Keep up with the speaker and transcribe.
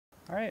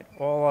All right,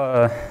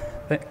 well,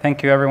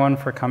 thank you everyone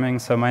for coming.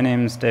 So my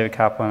name's David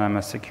Kaplan. I'm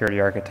a security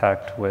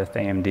architect with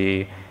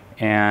AMD.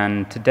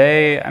 And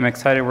today I'm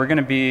excited. We're going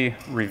to be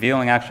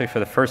revealing actually for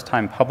the first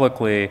time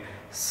publicly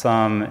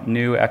some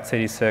new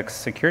x86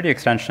 security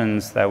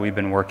extensions that we've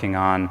been working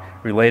on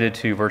related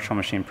to virtual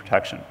machine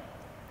protection.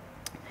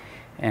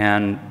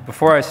 And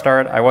before I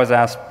start, I was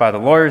asked by the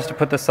lawyers to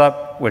put this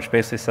up, which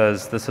basically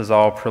says this is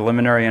all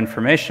preliminary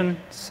information,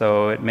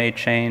 so it may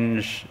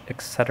change,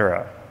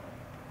 etc.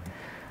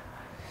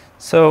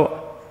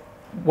 So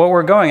what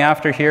we're going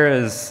after here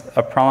is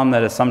a problem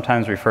that is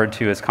sometimes referred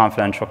to as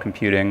confidential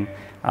computing.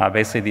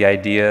 Basically the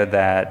idea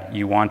that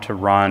you want to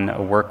run a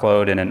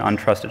workload in an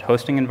untrusted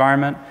hosting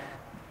environment.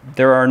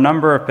 There are a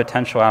number of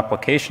potential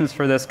applications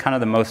for this. Kind of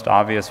the most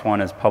obvious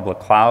one is public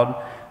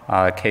cloud,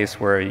 a case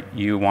where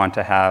you want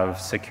to have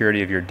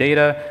security of your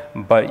data,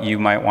 but you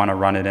might want to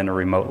run it in a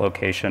remote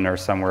location or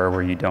somewhere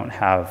where you don't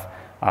have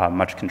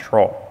much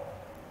control.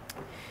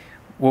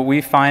 What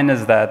we find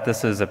is that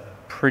this is a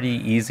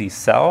pretty easy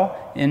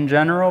sell in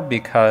general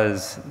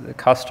because the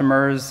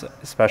customers,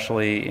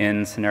 especially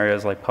in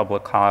scenarios like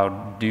public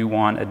cloud, do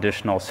want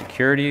additional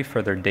security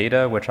for their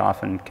data, which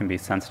often can be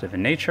sensitive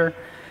in nature.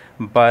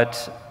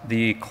 But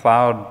the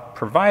cloud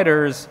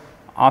providers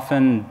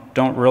often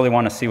don't really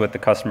want to see what the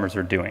customers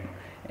are doing.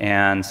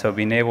 And so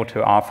being able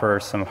to offer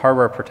some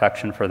hardware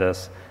protection for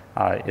this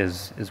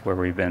is where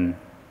we've been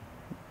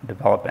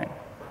developing.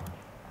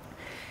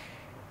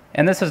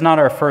 And this is not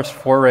our first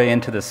foray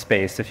into this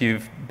space. If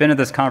you've been at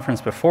this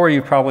conference before,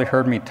 you've probably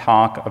heard me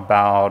talk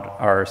about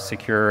our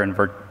secure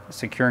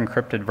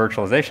encrypted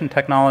virtualization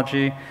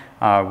technology,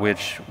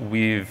 which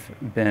we've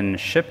been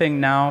shipping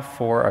now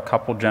for a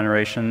couple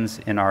generations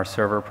in our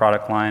server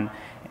product line,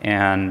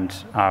 and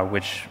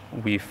which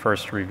we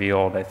first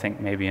revealed, I think,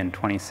 maybe in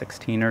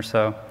 2016 or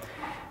so.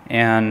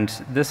 And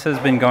this has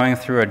been going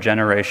through a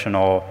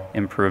generational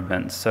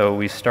improvement. So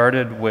we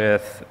started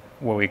with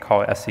what we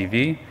call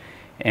SEV,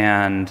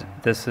 and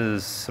this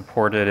is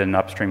supported in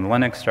upstream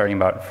Linux starting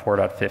about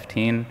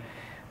 4.15.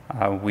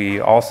 We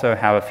also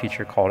have a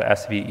feature called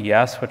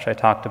SEV-ES, which I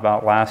talked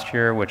about last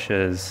year, which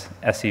is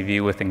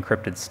SEV with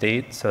encrypted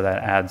state, so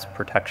that adds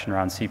protection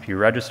around CPU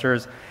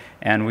registers.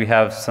 And we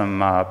have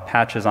some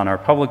patches on our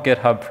public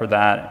GitHub for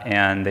that,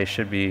 and they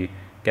should be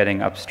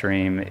getting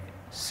upstream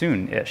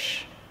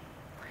soon-ish.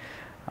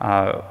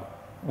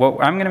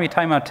 What I'm going to be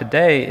talking about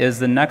today is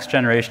the next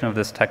generation of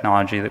this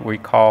technology that we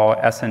call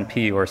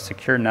SNP, or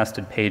Secure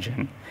Nested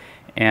Paging.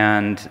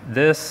 And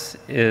this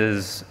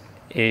is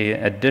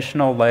an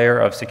additional layer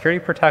of security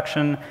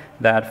protection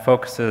that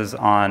focuses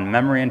on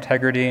memory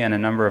integrity and a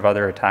number of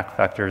other attack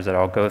vectors that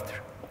I'll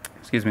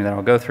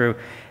go through.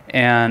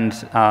 And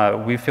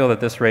we feel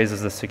that this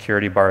raises the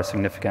security bar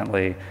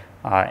significantly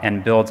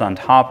and builds on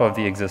top of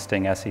the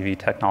existing SEV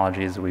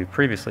technologies that we've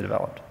previously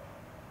developed.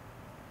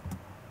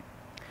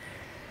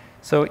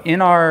 So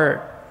in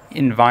our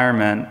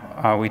environment,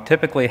 we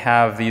typically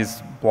have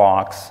these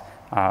blocks.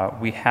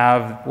 We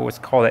have what's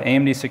called the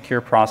AMD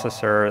Secure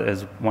Processor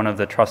as one of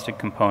the trusted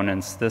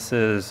components. This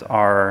is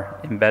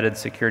our embedded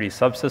security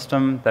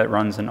subsystem that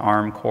runs an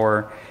ARM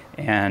core,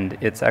 and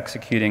it's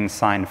executing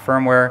signed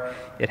firmware.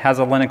 It has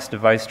a Linux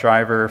device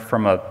driver.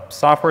 From a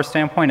software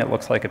standpoint, it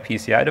looks like a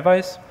PCI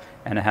device,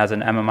 and it has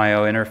an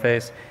MMIO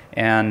interface.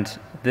 And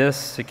this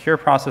secure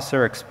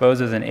processor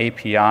exposes an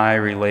API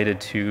related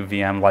to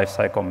VM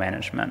lifecycle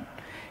management,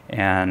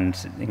 and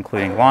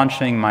including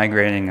launching,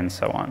 migrating, and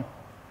so on.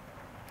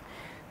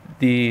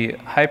 The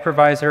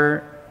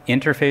hypervisor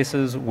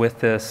interfaces with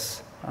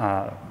this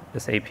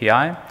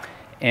API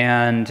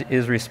and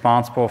is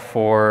responsible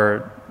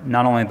for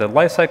not only the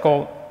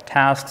lifecycle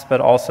tasks,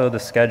 but also the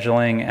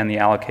scheduling and the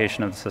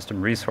allocation of the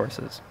system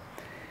resources.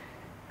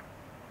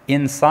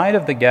 Inside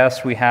of the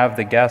guest, we have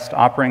the guest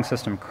operating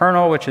system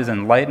kernel, which is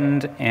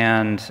enlightened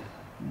and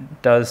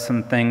does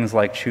some things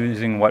like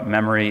choosing what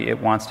memory it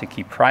wants to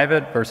keep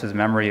private versus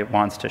memory it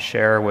wants to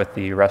share with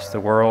the rest of the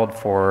world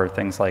for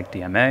things like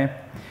DMA.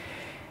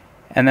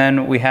 And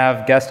then we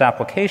have guest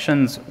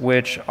applications,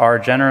 which are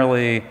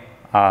generally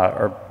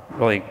or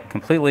really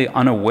completely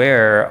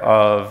unaware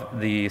of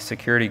the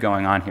security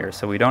going on here.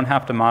 So we don't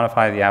have to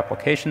modify the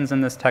applications in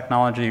this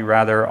technology.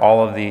 Rather,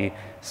 all of the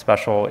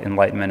special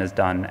enlightenment is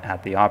done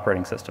at the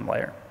operating system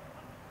layer.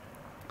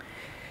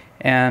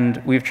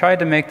 And we've tried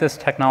to make this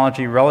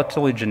technology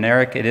relatively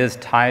generic. It is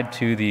tied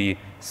to the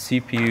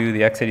CPU,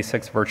 the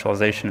x86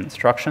 virtualization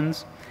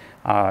instructions.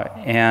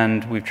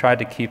 And we've tried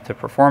to keep the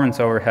performance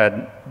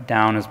overhead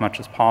down as much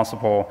as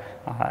possible.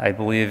 I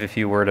believe if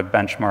you were to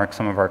benchmark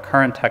some of our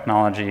current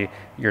technology,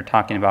 you're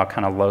talking about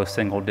kind of low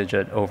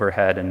single-digit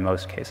overhead in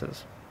most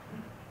cases.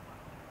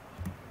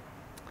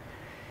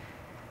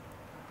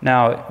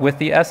 Now, with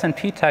the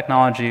SNP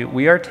technology,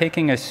 we are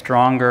taking a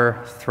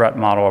stronger threat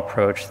model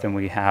approach than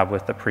we have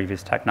with the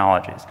previous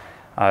technologies.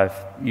 If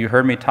you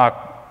heard me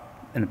talk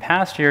in the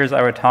past years,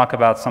 I would talk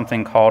about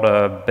something called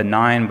a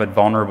benign but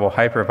vulnerable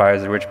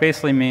hypervisor, which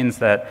basically means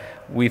that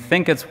we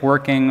think it's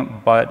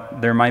working,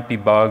 but there might be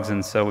bugs,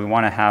 and so we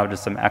want to have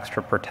just some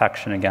extra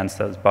protection against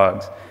those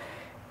bugs.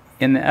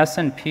 In the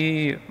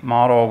SNP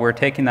model, we're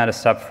taking that a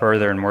step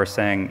further and we're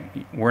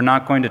saying we're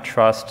not going to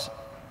trust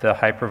the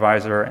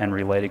hypervisor and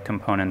related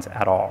components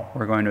at all.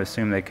 We're going to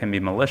assume they can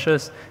be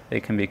malicious, they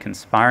can be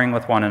conspiring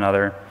with one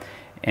another,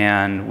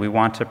 and we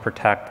want to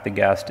protect the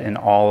guest in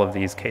all of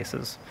these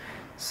cases.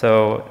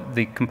 So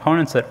the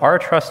components that are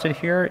trusted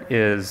here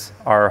is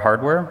our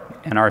hardware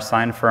and our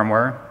signed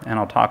firmware, and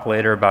I'll talk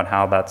later about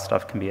how that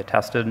stuff can be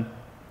attested.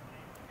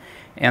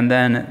 And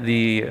then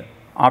the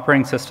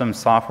operating system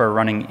software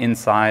running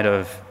inside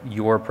of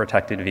your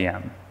protected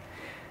VM.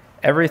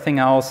 Everything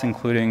else,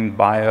 including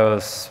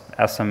BIOS,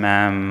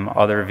 SMM,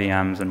 other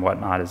VMs, and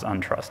whatnot, is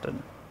untrusted.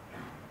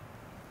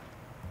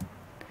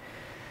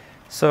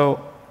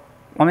 So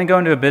let me go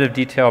into a bit of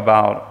detail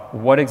about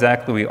what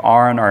exactly we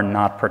are and are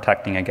not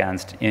protecting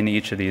against in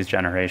each of these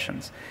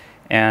generations.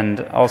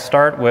 And I'll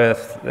start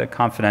with the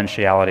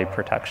confidentiality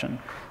protection.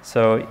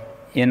 So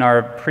in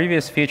our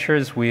previous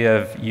features, we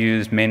have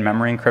used main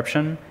memory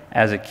encryption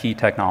as a key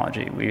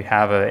technology. We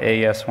have an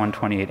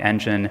AES-128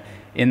 engine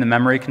in the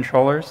memory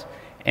controllers,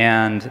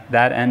 and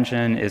that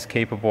engine is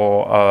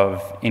capable of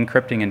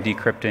encrypting and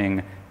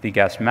decrypting the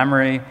guest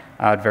memory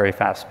at very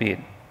fast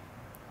speed.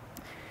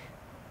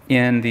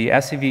 In the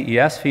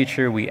SEV-ES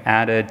feature, we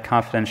added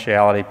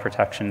confidentiality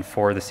protection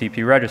for the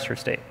CPU register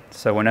state.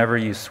 So whenever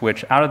you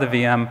switch out of the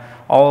VM,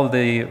 all of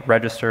the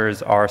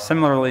registers are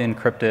similarly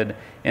encrypted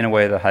in a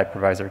way the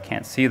hypervisor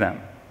can't see them.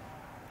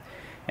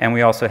 And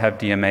we also have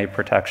DMA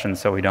protection,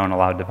 so we don't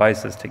allow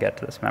devices to get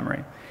to this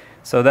memory.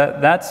 So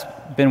that's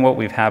been what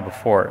we've had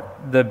before.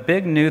 The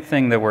big new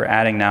thing that we're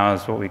adding now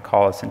is what we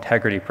call its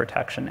integrity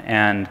protection.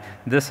 And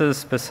this is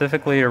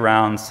specifically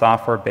around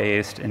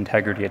software-based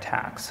integrity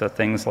attacks. So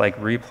things like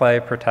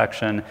replay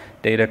protection,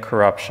 data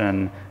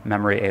corruption,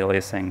 memory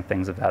aliasing,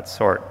 things of that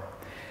sort.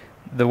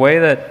 The way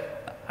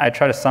that I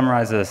try to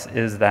summarize this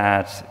is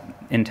that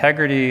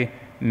integrity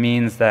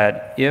means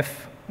that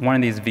if one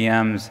of these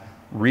VMs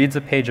reads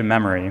a page of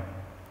memory,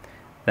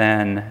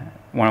 then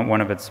one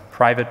of its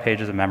private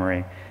pages of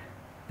memory,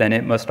 then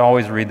it must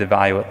always read the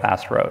value it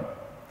last wrote.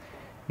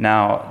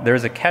 Now,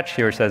 there's a catch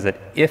here that says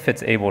that if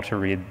it's able to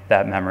read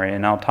that memory,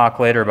 and I'll talk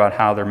later about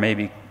how there may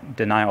be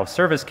denial of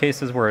service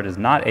cases where it is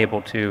not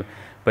able to,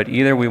 but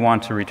either we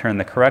want to return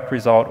the correct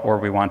result or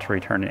we want to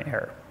return an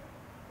error.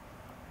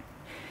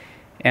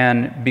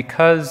 And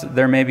because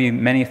there may be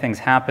many things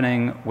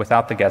happening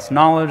without the guest's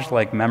knowledge,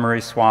 like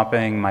memory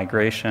swapping,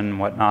 migration,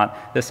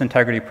 whatnot, this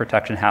integrity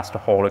protection has to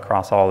hold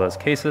across all those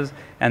cases,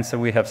 and so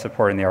we have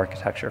support in the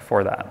architecture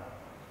for that.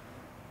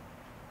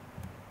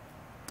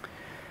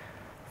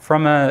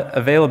 From an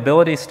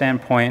availability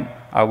standpoint,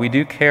 we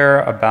do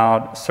care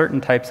about certain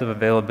types of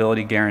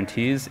availability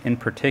guarantees. In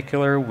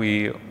particular,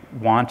 we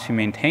want to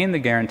maintain the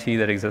guarantee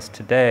that exists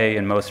today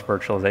in most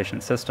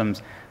virtualization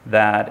systems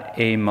that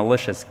a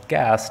malicious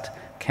guest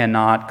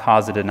cannot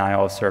cause a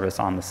denial of service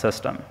on the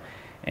system.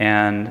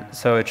 And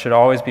so it should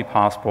always be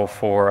possible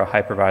for a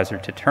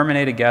hypervisor to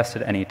terminate a guest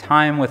at any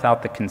time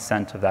without the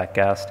consent of that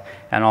guest,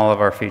 and all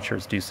of our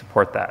features do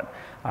support that.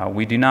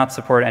 We do not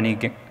support any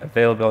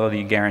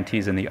availability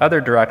guarantees in the other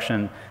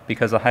direction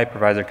because a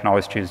hypervisor can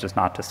always choose just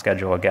not to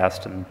schedule a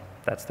guest, and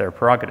that's their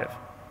prerogative.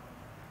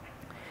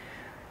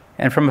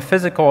 And from a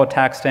physical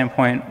attack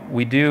standpoint,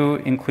 we do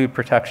include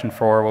protection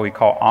for what we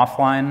call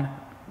offline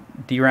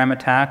DRAM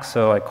attacks,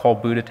 so like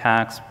cold boot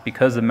attacks.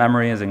 Because the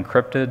memory is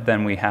encrypted,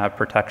 then we have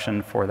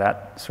protection for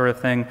that sort of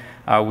thing.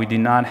 We do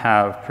not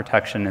have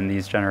protection in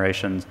these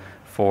generations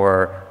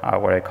for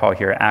what I call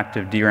here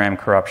active DRAM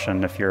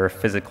corruption. If you're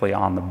physically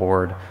on the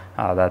board,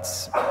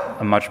 that's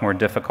a much more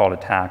difficult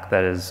attack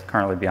that is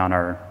currently beyond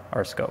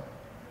our scope.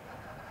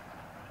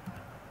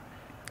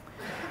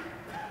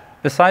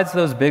 Besides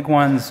those big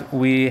ones,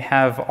 we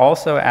have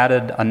also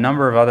added a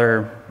number of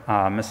other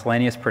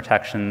miscellaneous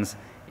protections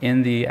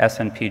in the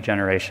SNP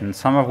generation,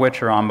 some of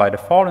which are on by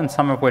default and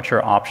some of which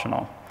are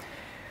optional.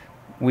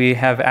 We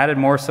have added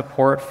more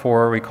support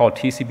for what we call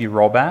TCB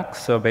rollback,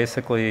 so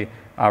basically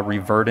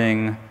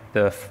reverting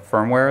the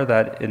firmware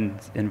that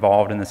is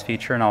involved in this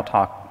feature, and I'll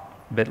talk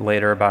a bit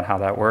later about how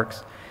that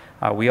works.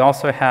 We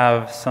also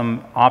have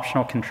some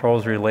optional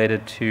controls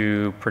related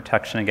to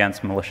protection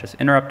against malicious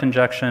interrupt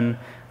injection,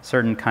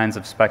 certain kinds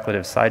of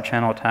speculative side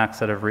channel attacks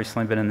that have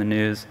recently been in the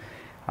news,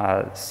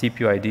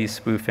 CPU ID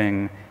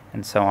spoofing,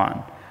 and so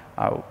on.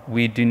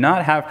 We do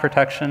not have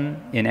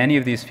protection in any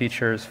of these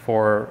features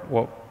for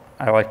what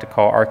I like to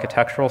call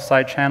architectural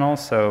side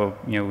channels. So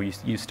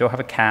you still have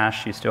a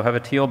cache, you still have a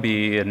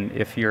TLB, and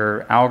if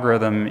your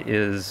algorithm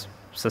is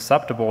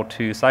susceptible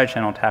to side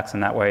channel attacks in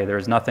that way,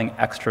 there's nothing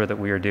extra that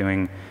we are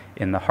doing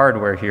in the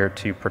hardware here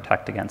to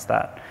protect against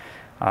that.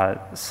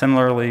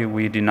 Similarly,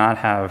 we do not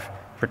have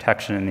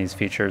protection in these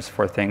features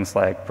for things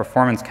like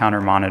performance counter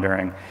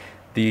monitoring.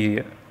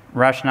 The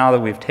rationale that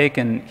we've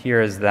taken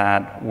here is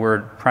that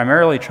we're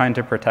primarily trying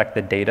to protect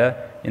the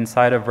data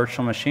inside of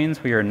virtual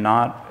machines. We are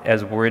not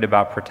as worried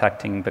about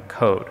protecting the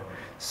code.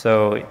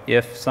 So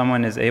if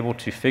someone is able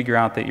to figure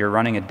out that you're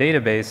running a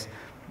database,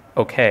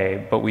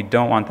 okay, but we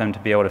don't want them to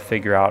be able to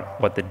figure out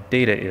what the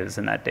data is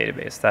in that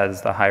database. That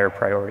is the higher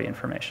priority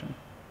information.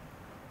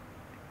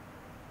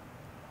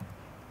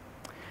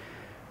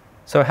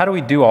 So how do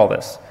we do all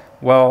this?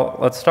 Well,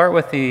 let's start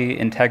with the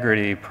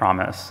integrity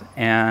promise.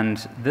 And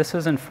this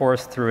is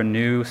enforced through a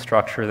new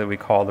structure that we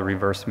call the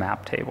reverse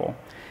map table.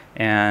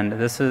 And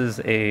this is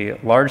a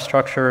large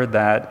structure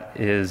that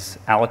is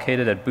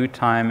allocated at boot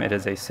time. It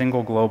is a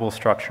single global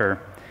structure.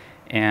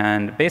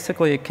 And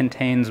basically, it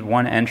contains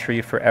one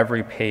entry for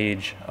every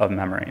page of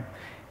memory.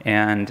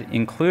 And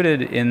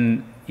included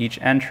in each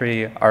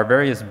entry are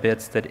various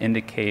bits that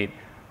indicate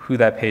who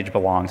that page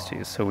belongs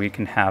to. So we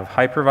can have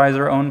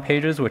hypervisor-owned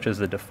pages, which is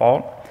the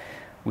default.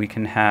 We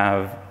can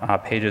have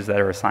pages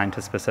that are assigned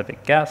to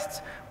specific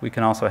guests. We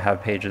can also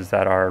have pages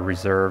that are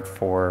reserved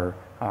for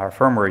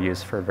firmware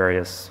use for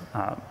various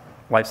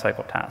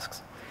lifecycle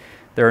tasks.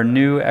 There are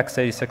new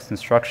x86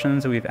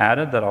 instructions that we've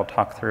added that I'll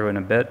talk through in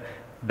a bit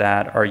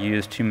that are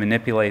used to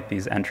manipulate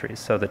these entries,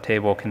 so the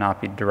table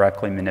cannot be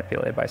directly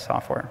manipulated by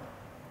software.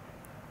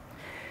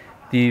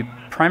 The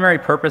primary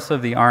purpose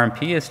of the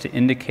RMP is to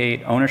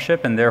indicate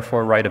ownership and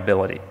therefore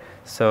writability.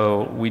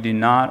 So we do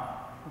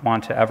not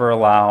want to ever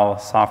allow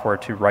software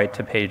to write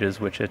to pages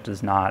which it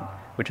is not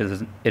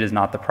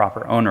the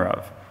proper owner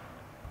of.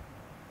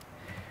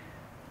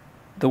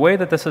 The way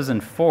that this is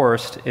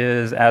enforced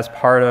is as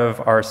part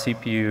of our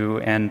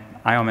CPU and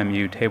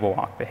IOMMU table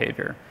walk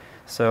behavior.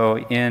 So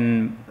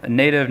in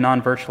native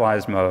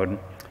non-virtualized mode,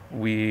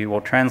 we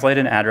will translate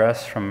an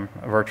address from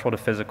virtual to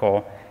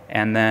physical,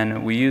 and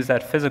then we use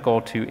that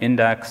physical to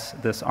index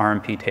this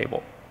RMP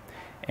table.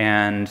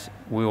 And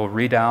we will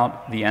read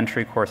out the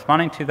entry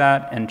corresponding to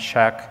that and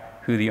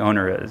check who the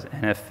owner is.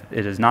 And if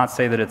it does not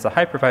say that it's a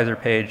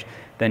hypervisor page,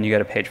 then you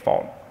get a page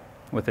fault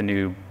with a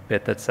new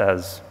bit that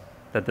says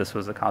that this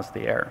was the cause of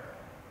the error.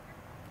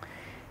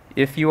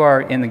 If you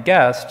are in the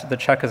guest, the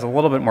check is a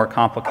little bit more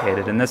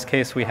complicated. In this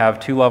case, we have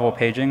two-level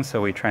paging,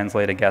 so we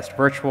translate a guest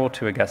virtual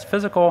to a guest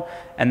physical,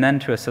 and then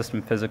to a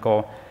system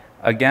physical.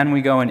 Again,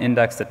 we go and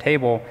index the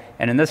table,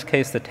 and in this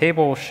case, the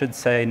table should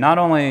say not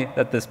only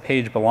that this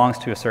page belongs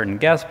to a certain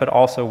guest, but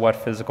also what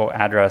physical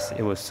address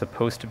it was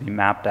supposed to be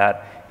mapped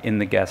at in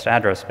the guest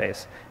address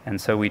space.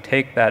 And so we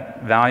take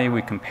that value,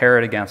 we compare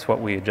it against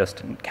what we had just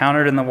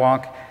encountered in the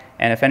walk,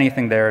 and if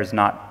anything there is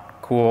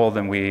not cool,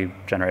 then we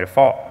generate a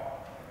fault.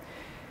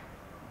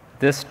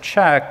 This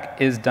check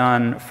is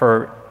done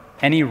for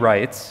any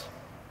writes,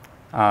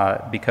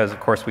 because of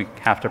course we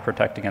have to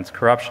protect against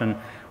corruption.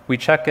 We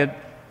check it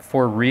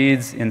for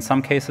reads in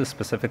some cases,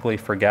 specifically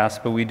for guests,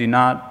 but we do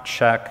not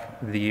check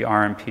the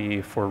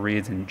RMP for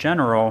reads in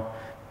general,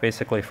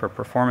 basically for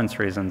performance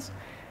reasons,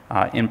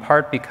 in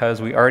part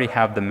because we already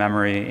have the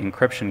memory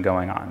encryption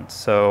going on.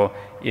 So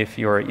if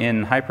you're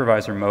in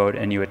hypervisor mode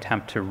and you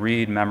attempt to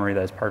read memory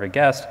that is part of a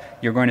guest,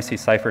 you're going to see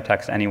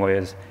ciphertext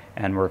anyways,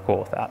 and we're cool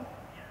with that.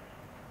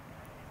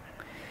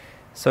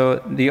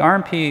 So the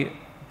RMP,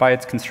 by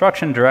its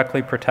construction,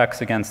 directly protects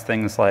against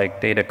things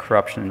like data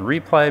corruption and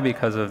replay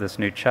because of this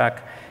new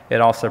check. It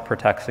also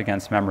protects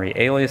against memory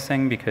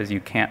aliasing because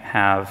you can't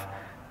have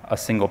a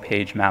single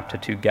page mapped to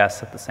two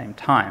guests at the same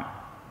time.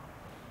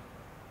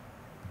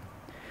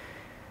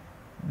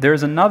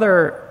 There's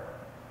another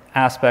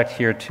aspect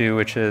here too,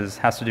 which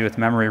has to do with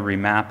memory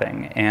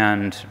remapping.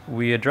 And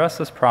we address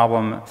this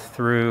problem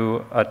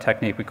through a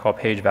technique we call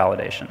page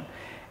validation.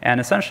 And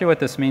essentially what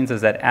this means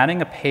is that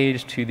adding a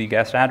page to the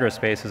guest address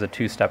space is a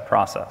two-step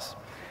process.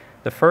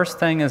 The first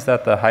thing is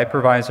that the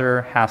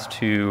hypervisor has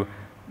to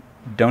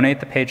donate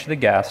the page to the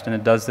guest, and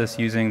it does this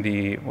using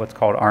the what's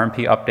called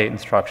RMP update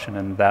instruction,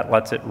 and that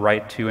lets it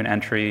write to an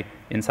entry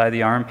inside the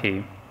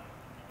RMP.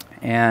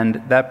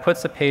 And that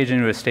puts the page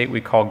into a state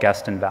we call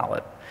guest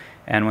invalid.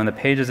 And when the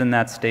page is in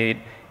that state,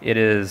 it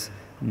is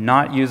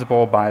not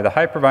usable by the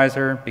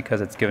hypervisor because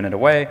it's given it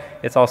away.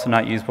 It's also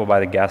not usable by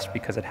the guest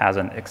because it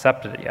hasn't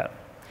accepted it yet.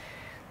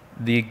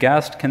 The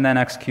guest can then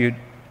execute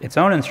its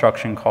own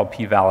instruction called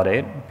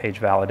pvalidate, page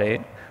validate,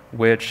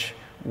 which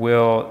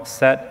will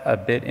set a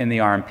bit in the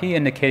RMP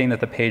indicating that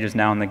the page is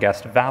now in the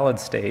guest valid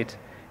state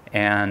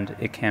and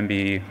it can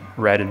be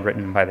read and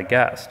written by the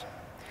guest.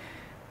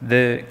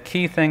 The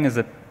key thing is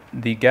that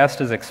the guest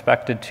is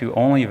expected to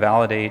only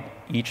validate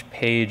each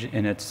page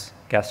in its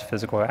guest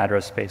physical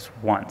address space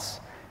once.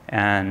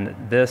 And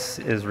this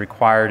is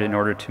required in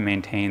order to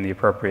maintain the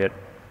appropriate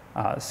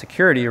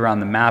security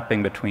around the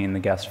mapping between the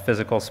guest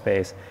physical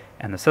space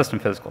and the system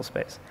physical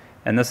space.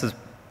 And this is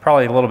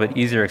probably a little bit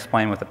easier to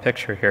explain with a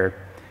picture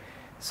here.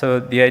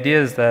 So the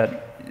idea is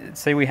that,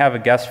 say we have a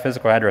guest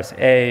physical address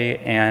A,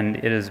 and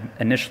it is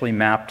initially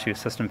mapped to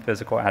system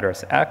physical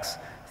address X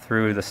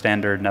through the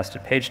standard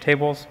nested page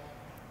tables.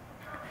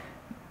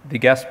 The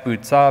guest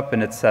boots up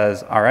and it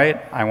says, all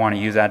right, I want to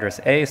use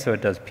address A, so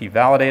it does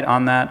pvalidate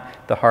on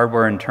that. The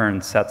hardware in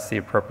turn sets the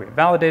appropriate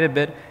validated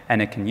bit,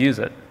 and it can use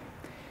it.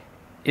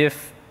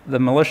 If the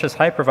malicious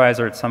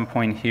hypervisor at some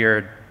point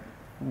here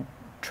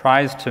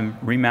tries to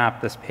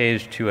remap this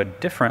page to a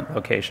different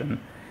location,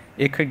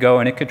 it could go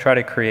and it could try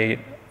to create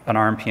an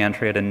RMP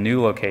entry at a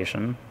new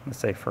location, let's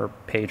say for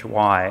page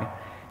Y,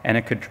 and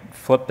it could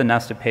flip the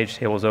nested page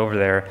tables over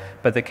there.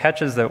 But the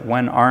catch is that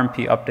when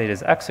RMP update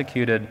is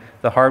executed,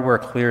 the hardware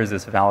clears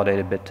this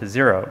validated bit to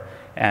 0.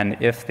 and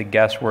if the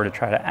guest were to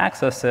try to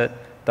access it,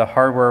 the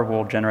hardware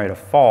will generate a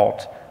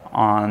fault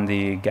on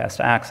the guest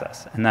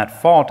access. And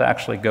that fault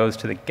actually goes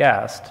to the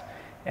guest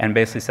and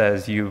basically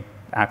says, you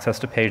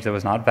accessed a page that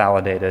was not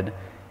validated.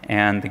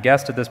 And the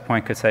guest at this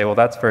point could say, well,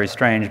 that's very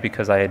strange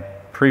because I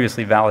had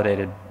previously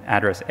validated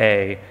address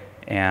A,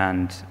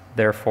 and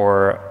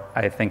therefore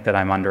I think that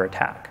I'm under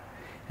attack.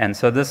 And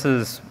so this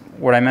is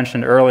what I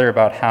mentioned earlier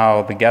about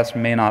how the guest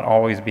may not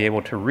always be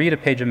able to read a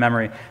page of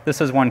memory. This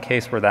is one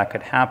case where that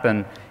could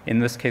happen. In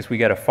this case, we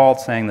get a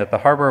fault saying that the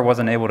hardware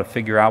wasn't able to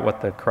figure out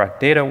what the correct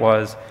data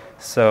was,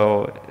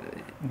 so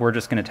we're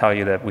just going to tell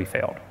you that we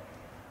failed.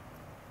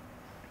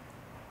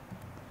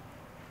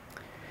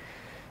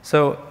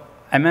 So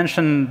I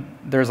mentioned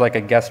there's like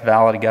a guest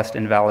valid, a guest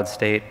invalid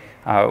state.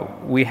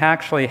 We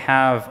actually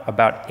have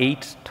about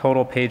 8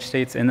 total page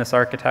states in this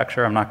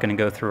architecture. I'm not going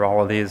to go through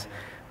all of these.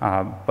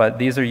 But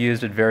these are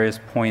used at various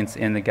points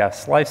in the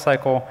guest's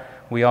lifecycle.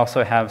 We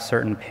also have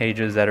certain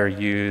pages that are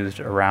used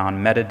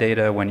around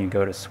metadata when you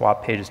go to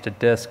swap pages to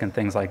disk and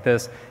things like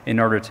this in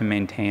order to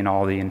maintain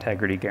all the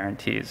integrity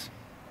guarantees.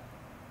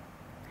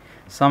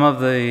 Some of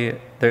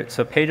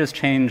so pages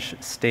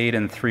change state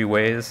in 3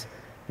 ways,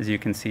 as you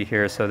can see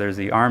here. So there's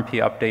the RMP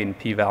update and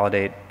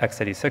p-validate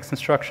x86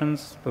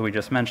 instructions that we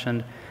just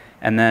mentioned.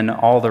 And then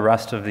all the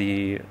rest of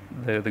the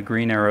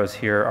green arrows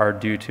here are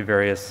due to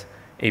various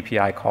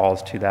API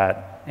calls to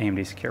that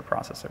AMD secure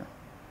processor.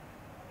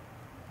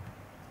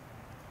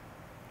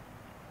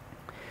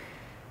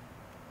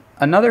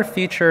 Another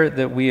feature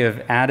that we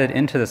have added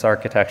into this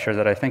architecture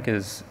that I think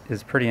is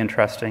pretty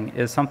interesting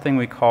is something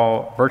we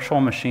call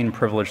virtual machine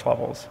privilege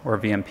levels, or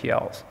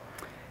VMPLs.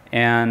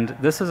 And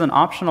this is an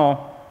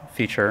optional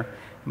feature,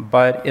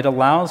 but it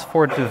allows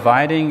for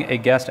dividing a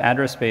guest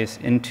address space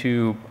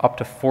into up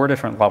to 4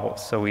 different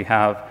levels. So we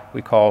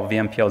call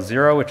VMPL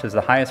 0, which is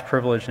the highest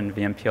privilege, and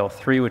VMPL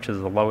 3, which is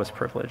the lowest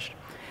privileged.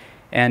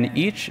 And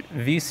each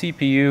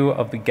vCPU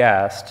of the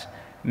guest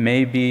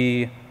may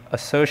be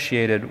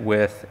associated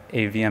with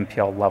a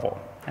VMPL level,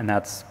 and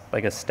that's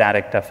like a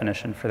static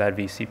definition for that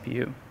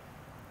vCPU.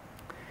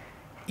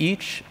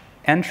 Each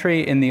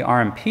entry in the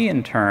RMP,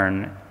 in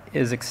turn,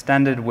 is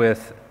extended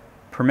with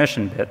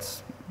permission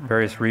bits,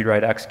 various read,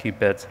 write, execute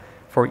bits,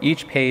 for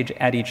each page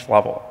at each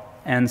level.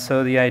 And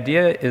so the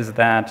idea is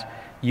that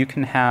you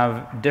can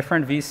have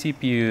different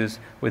vCPUs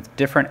with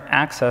different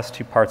access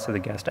to parts of the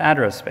guest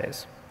address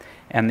space.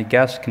 And the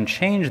guest can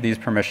change these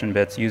permission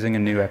bits using a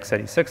new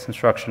x86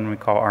 instruction we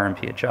call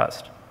RMP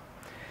adjust.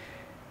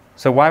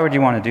 So why would you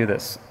want to do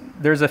this?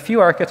 There's a few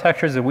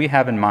architectures that we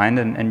have in mind,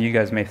 and you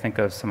guys may think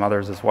of some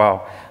others as well.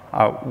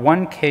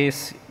 One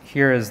case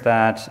here is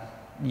that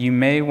you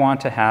may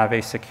want to have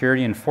a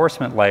security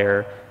enforcement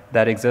layer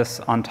that exists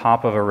on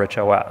top of a rich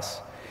OS.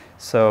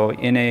 So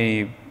in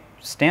a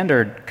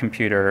standard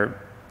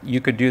computer, you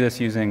could do this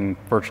using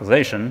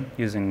virtualization,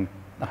 using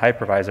a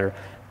hypervisor,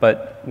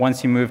 but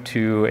once you move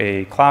to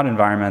a cloud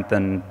environment,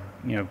 then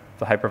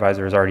the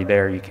hypervisor is already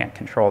there, you can't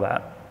control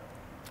that.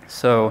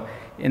 So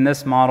in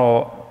this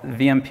model,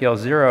 VMPL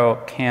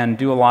 0 can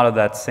do a lot of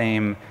that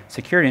same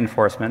security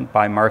enforcement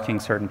by marking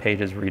certain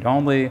pages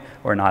read-only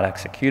or not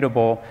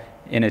executable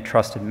in a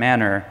trusted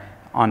manner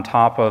on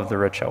top of the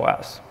rich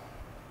OS.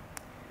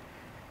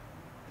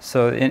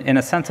 So in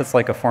a sense, it's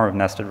like a form of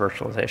nested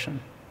virtualization.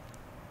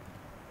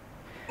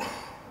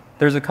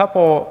 There's a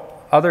couple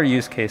other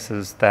use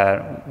cases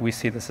that we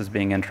see this as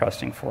being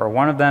interesting for.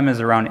 One of them is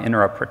around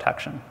interrupt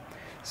protection.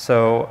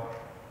 So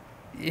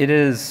it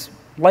is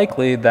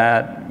likely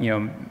that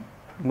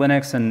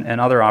Linux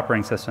and other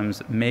operating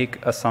systems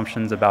make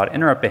assumptions about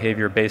interrupt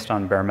behavior based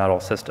on bare metal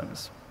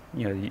systems.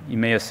 You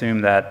may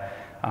assume that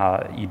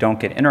you don't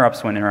get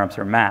interrupts when interrupts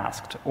are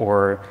masked,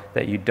 or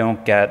that you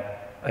don't get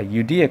a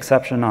UD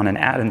exception on an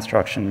add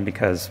instruction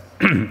because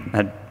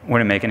that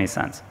wouldn't make any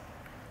sense.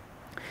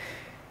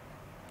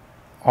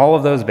 All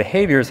of those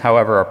behaviors,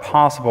 however, are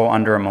possible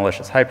under a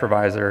malicious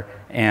hypervisor,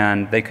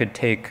 and they could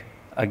take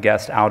a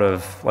guest out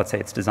of, let's say,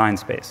 its design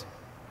space.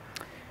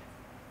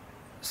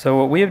 So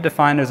what we have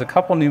defined is a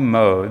couple new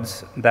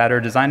modes that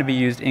are designed to be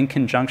used in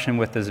conjunction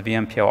with this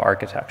VMPL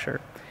architecture.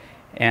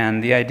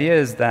 And the idea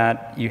is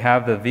that you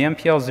have the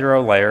VMPL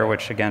 0 layer,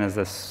 which again is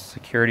this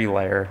security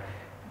layer,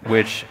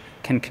 which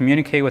can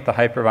communicate with the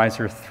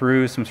hypervisor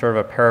through some sort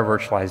of a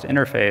paravirtualized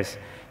interface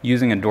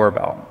using a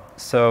doorbell.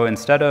 So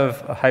instead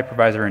of a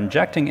hypervisor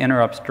injecting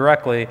interrupts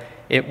directly,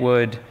 it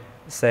would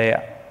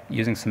say,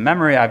 using some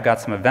memory, I've got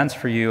some events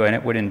for you, and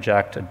it would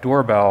inject a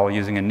doorbell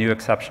using a new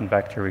exception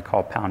vector we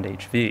call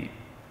 #HV.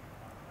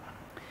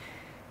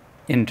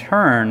 In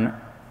turn,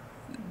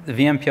 the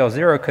VMPL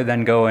 0 could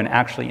then go and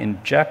actually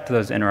inject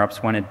those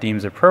interrupts when it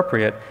deems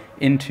appropriate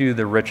into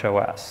the rich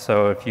OS.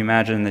 So if you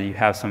imagine that you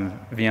have some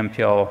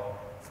VMPL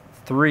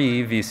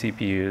 3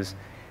 vCPUs,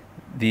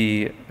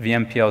 the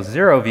VMPL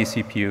 0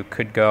 vCPU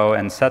could go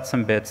and set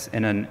some bits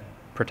in a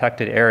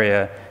protected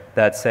area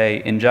that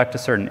say inject a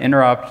certain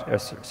interrupt, a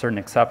certain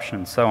exception,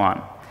 and so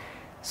on.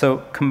 So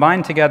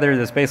combined together,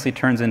 this basically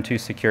turns into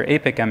secure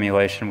APIC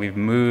emulation. We've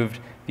moved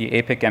the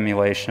APIC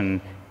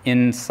emulation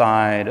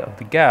inside of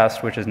the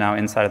guest, which is now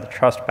inside of the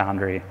trust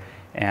boundary.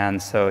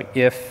 And so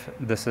if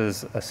this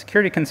is a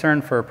security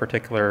concern for a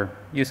particular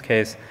use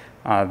case,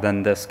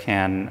 then this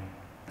can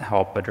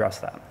help address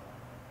that.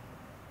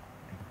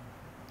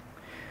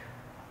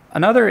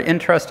 Another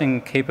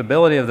interesting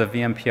capability of the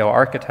VMPO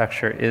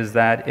architecture is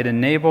that it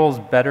enables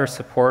better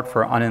support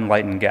for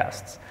unenlightened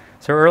guests.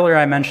 So earlier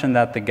I mentioned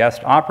that the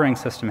guest operating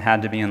system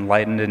had to be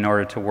enlightened in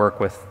order to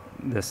work with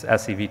this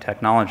SEV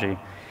technology.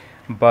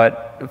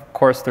 But of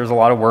course, there's a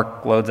lot of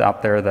workloads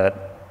out there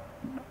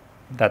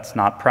that's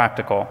not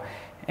practical.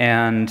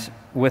 And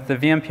with the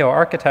VMPO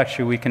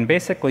architecture, we can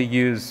basically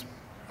use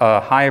a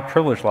high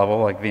privilege level,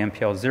 like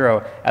VMPO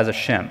 0, as a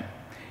shim.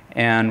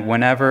 And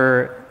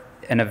whenever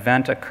an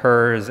event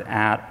occurs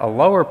at a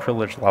lower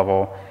privilege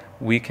level,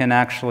 we can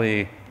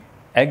actually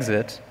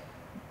exit.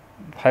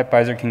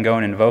 Hypervisor can go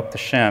and invoke the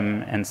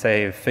shim and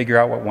say, figure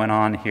out what went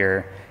on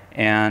here.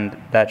 And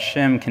that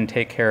shim can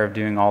take care of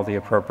doing all the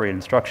appropriate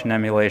instruction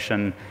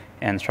emulation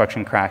and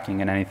instruction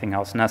cracking and anything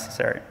else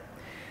necessary.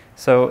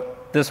 So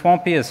this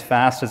won't be as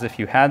fast as if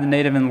you had the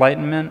native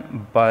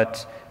enlightenment,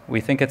 but we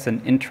think it's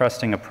an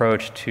interesting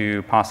approach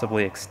to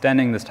possibly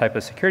extending this type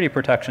of security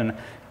protection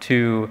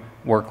to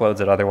workloads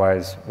that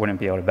otherwise wouldn't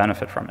be able to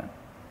benefit from it.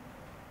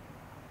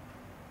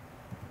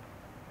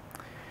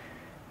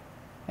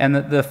 And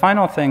the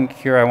final thing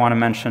here I want to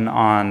mention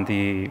on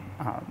the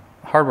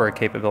hardware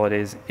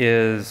capabilities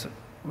is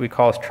we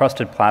call it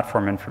trusted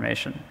platform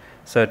information.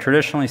 So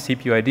traditionally,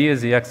 CPU ID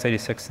is the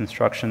x86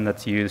 instruction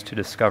that's used to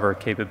discover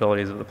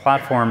capabilities of the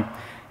platform,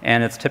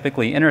 and it's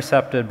typically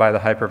intercepted by the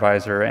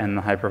hypervisor, and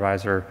the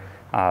hypervisor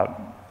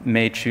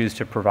may choose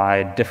to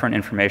provide different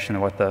information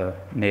than what the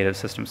native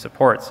system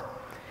supports.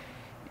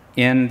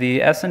 In the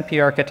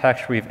SNP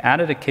architecture, we've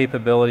added a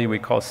capability we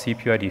call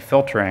CPU ID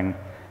filtering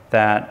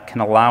that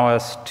can allow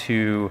us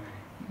to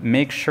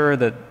make sure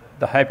that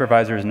the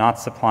hypervisor is not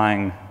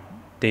supplying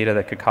data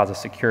that could cause a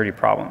security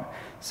problem.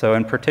 So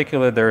in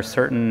particular, there are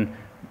certain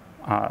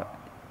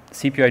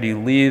CPU ID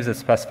leaves that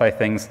specify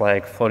things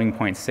like floating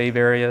point save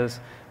areas,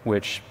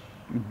 which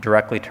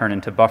directly turn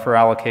into buffer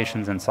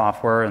allocations in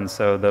software, and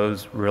so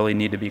those really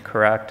need to be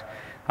correct.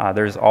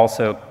 There's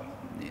also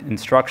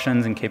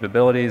instructions and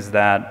capabilities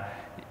that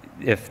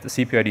if the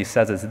CPU ID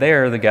says it's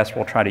there, the guest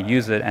will try to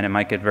use it, and it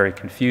might get very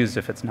confused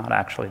if it's not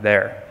actually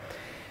there.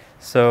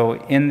 So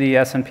in the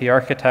SNP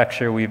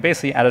architecture, we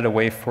basically added a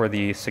way for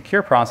the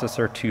secure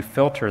processor to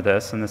filter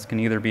this, and this can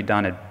either be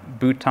done at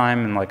boot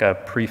time in like a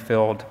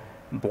pre-filled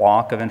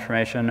block of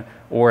information,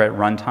 or at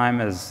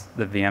runtime as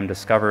the VM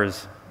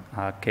discovers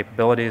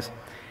capabilities.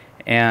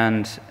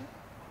 And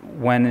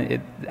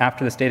when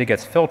after this data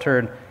gets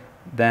filtered,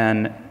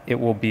 then it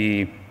will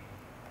be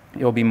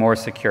more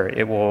secure.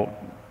 It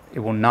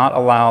will not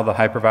allow the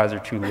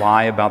hypervisor to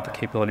lie about the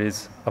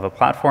capabilities of a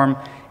platform.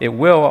 It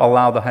will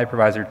allow the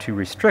hypervisor to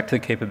restrict the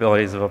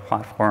capabilities of a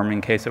platform in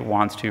case it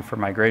wants to for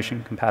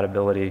migration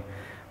compatibility,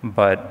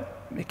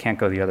 but it can't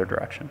go the other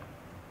direction.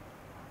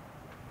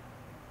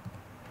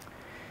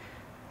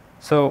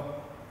 So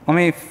let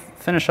me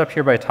finish up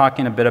here by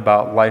talking a bit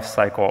about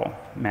lifecycle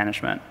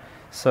management.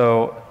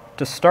 So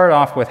to start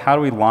off with, how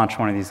do we launch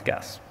one of these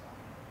guests?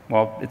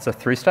 Well, it's a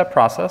three-step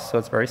process, so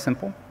it's very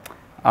simple.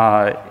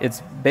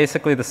 It's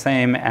basically the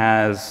same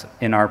as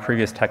in our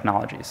previous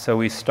technologies. So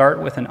we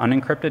start with an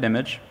unencrypted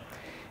image,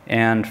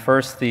 and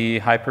first the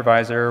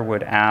hypervisor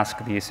would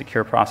ask the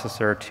secure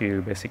processor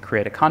to basically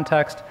create a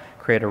context,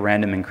 create a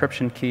random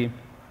encryption key,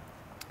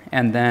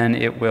 and then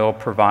it will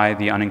provide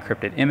the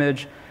unencrypted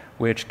image,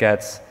 which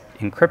gets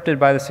encrypted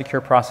by the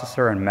secure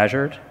processor and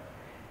measured.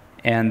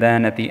 And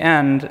then at the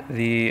end,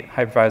 the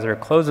hypervisor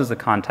closes the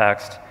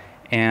context.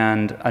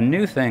 And a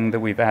new thing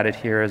that we've added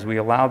here is we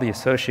allow the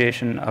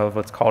association of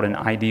what's called an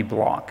ID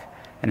block.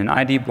 And an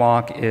ID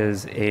block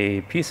is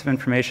a piece of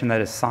information that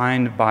is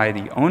signed by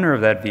the owner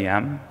of that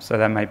VM. So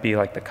that might be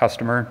like the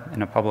customer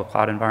in a public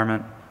cloud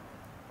environment.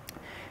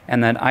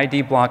 And that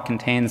ID block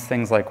contains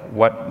things like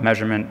what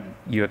measurement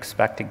you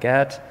expect to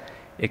get.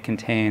 It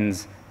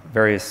contains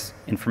various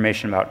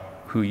information about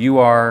who you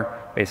are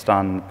based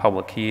on the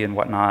public key and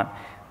whatnot,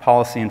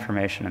 policy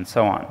information, and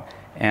so on.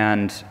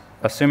 And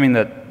assuming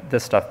that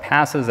this stuff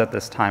passes at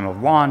this time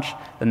of launch,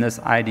 then this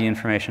ID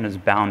information is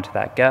bound to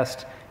that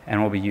guest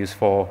and will be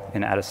useful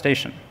in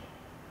attestation.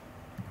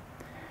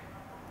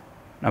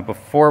 Now,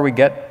 before we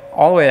get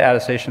all the way to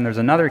attestation, there's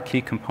another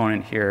key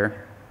component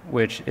here,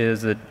 which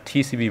is the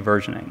TCP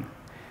versioning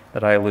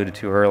that I alluded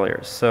to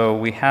earlier. So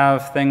we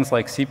have things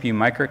like CPU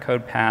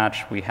microcode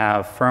patch, we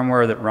have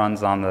firmware that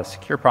runs on the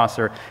secure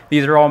processor.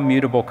 These are all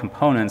mutable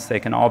components. They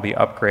can all be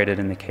upgraded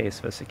in the case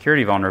of a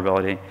security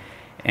vulnerability.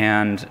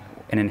 And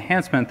an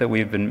enhancement that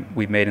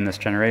we've made in this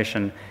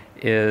generation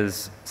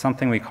is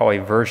something we call a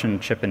version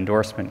chip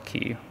endorsement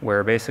key,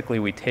 where basically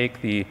we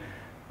take the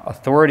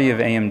authority of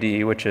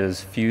AMD, which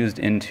is fused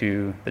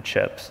into the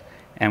chips,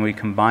 and we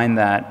combine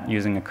that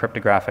using a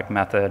cryptographic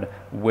method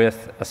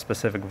with a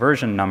specific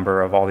version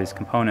number of all these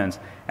components,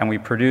 and we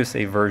produce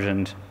a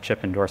versioned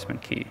chip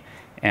endorsement key.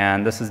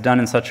 And this is done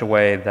in such a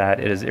way that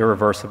it is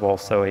irreversible,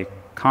 so a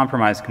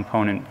compromised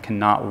component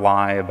cannot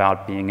lie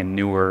about being a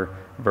newer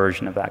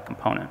version of that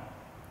component.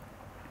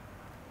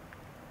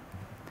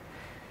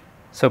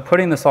 So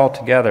putting this all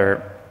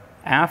together,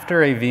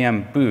 after a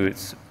VM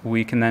boots,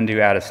 we can then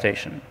do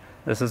attestation.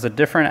 This is a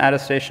different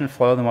attestation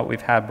flow than what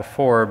we've had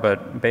before,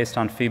 but based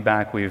on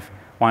feedback, we've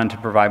wanted to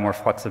provide more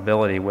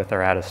flexibility with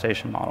our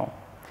attestation model.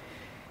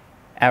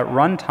 At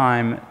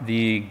runtime,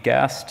 the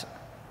guest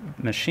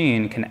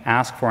machine can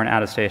ask for an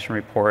attestation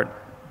report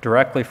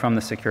directly from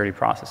the security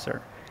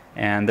processor.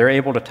 And they're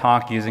able to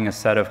talk using a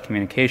set of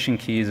communication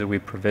keys that we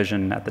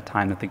provisioned at the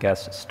time that the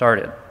guest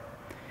started.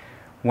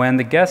 When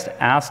the guest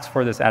asks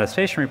for this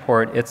attestation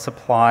report, it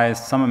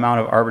supplies some amount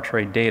of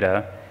arbitrary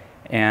data,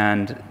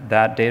 and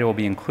that data will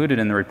be included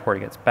in the report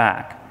it gets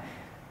back.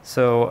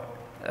 So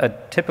a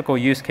typical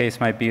use case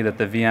might be that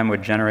the VM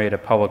would generate a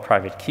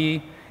public-private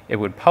key, it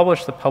would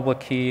publish the public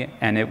key,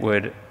 and it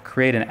would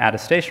create an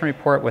attestation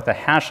report with a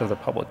hash of the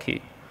public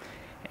key.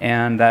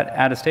 And that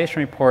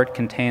attestation report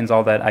contains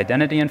all that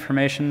identity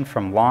information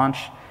from launch,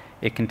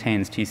 it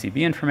contains TCB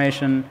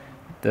information,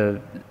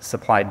 the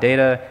supplied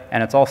data,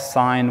 and it's all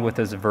signed with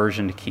this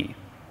versioned key.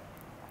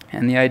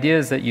 And the idea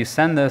is that you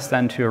send this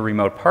then to a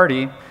remote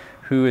party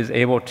who is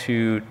able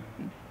to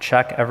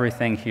check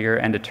everything here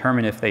and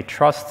determine if they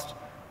trust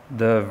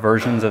the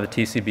versions of the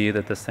TCB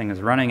that this thing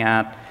is running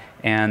at,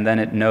 and then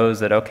it knows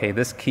that, okay,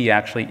 this key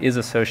actually is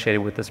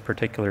associated with this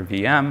particular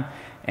VM,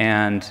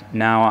 and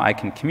now I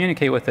can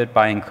communicate with it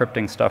by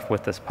encrypting stuff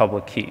with this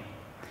public key.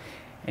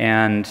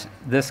 And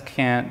this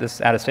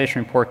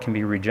attestation report can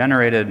be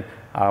regenerated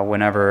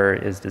whenever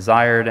is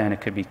desired, and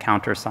it could be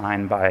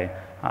countersigned by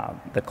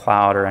the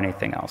cloud or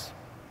anything else.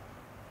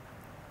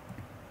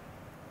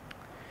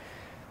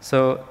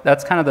 So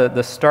that's kind of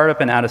the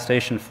startup and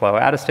attestation flow.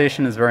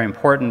 Attestation is very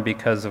important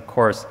because, of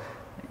course,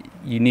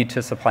 you need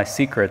to supply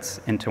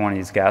secrets into one of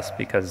these guests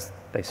because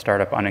they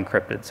start up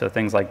unencrypted, so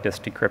things like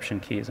disk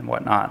decryption keys and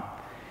whatnot.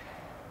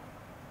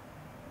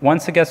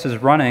 Once the guest is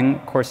running,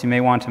 of course, you may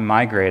want to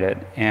migrate it,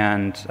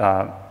 and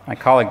my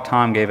colleague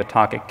Tom gave a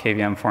talk at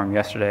KVM Forum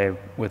yesterday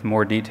with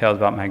more details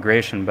about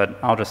migration, but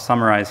I'll just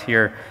summarize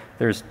here.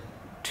 There's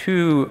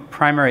two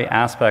primary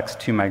aspects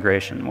to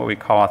migration, what we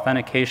call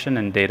authentication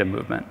and data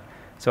movement.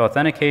 So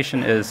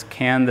authentication is,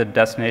 can the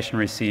destination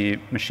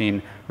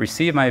machine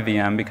receive my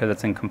VM because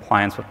it's in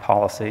compliance with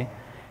policy?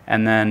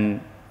 And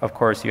then, of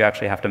course, you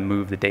actually have to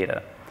move the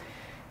data.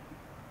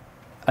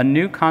 A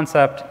new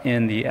concept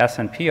in the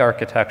SNP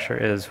architecture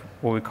is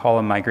what we call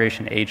a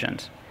migration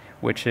agent,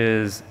 which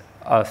is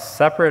a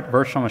separate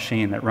virtual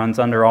machine that runs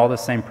under all the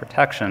same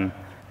protection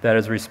that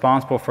is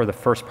responsible for the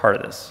first part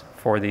of this,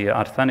 for the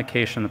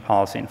authentication, the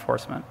policy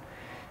enforcement.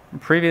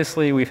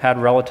 Previously, we've had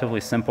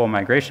relatively simple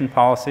migration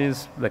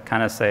policies that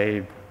kind of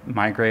say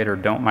migrate or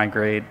don't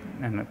migrate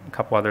and a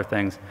couple other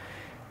things.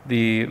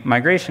 The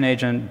migration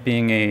agent,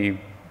 being a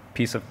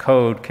piece of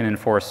code, can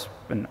enforce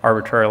an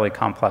arbitrarily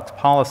complex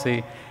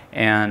policy,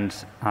 and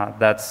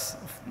that's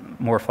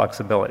more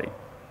flexibility.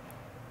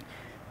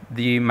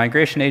 The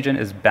migration agent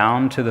is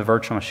bound to the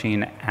virtual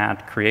machine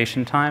at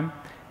creation time,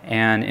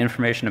 and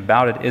information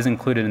about it is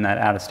included in that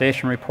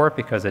attestation report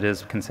because it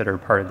is considered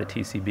part of the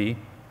TCB.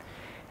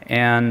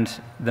 And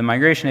the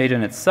migration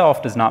agent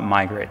itself does not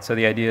migrate. So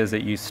the idea is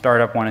that you start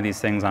up one of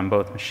these things on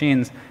both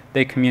machines,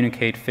 they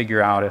communicate,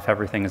 figure out if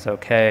everything is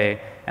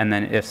okay, and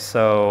then if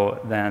so,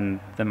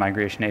 then the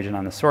migration agent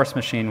on the source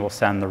machine will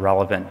send the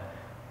relevant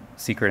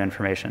secret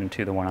information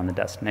to the one on the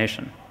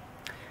destination.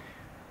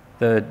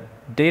 The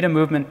data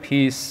movement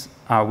piece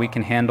we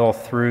can handle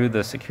through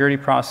the security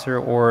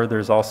processor, or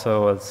there's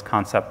also a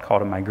concept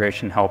called a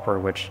migration helper,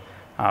 which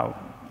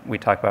we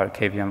talked about at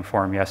KVM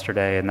Forum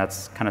yesterday, and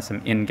that's kind of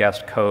some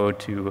in-guest code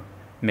to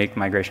make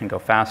migration go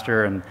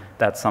faster, and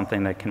that's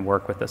something that can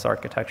work with this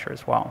architecture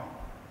as well.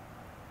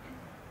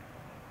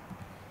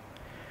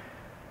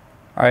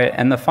 All right,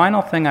 and the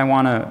final thing I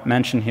want to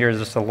mention here is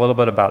just a little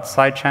bit about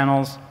side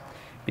channels,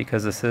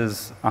 because this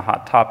is a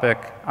hot topic.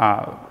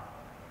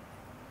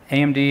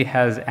 AMD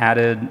has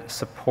added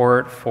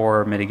support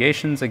for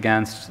mitigations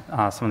against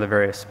some of the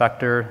various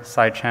Spectre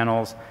side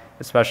channels,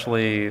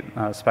 especially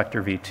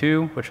Spectre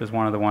v2, which is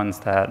one of the ones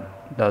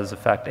that does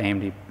affect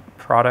AMD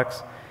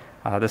products.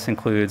 This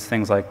includes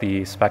things like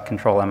the spec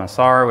control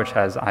MSR, which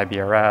has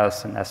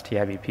IBRS and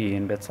STIVP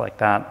and bits like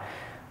that.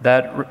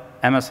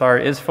 That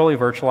MSR is fully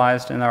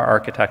virtualized in our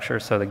architecture,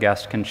 so the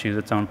guest can choose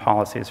its own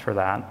policies for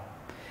that.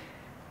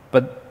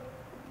 But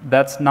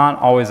that's not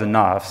always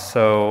enough.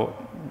 So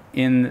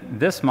in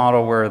this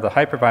model where the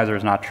hypervisor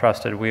is not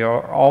trusted, we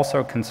are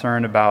also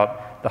concerned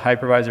about the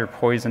hypervisor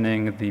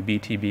poisoning the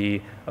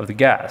BTB of the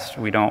guest.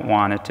 We don't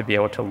want it to be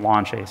able to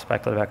launch a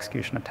speculative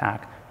execution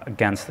attack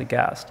against the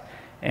guest.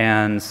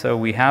 And so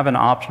we have an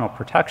optional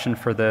protection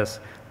for this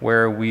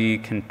where we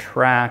can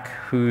track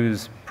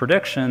whose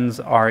predictions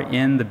are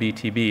in the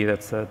BTB,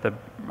 that's the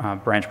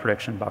branch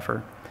prediction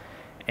buffer.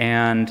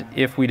 And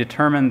if we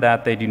determine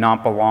that they do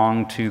not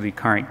belong to the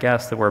current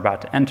guest that we're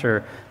about to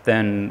enter,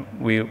 then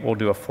we will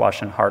do a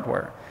flush in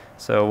hardware.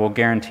 So we'll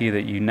guarantee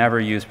that you never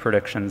use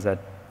predictions that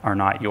are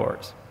not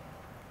yours.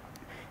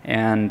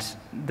 And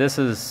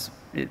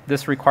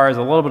this requires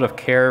a little bit of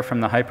care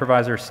from the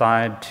hypervisor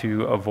side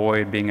to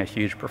avoid being a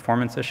huge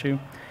performance issue.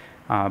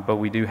 But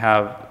we do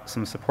have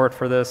some support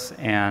for this,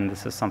 and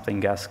this is something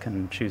guests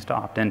can choose to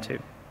opt into.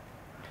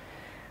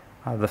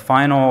 The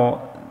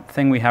final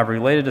thing we have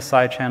related to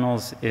side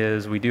channels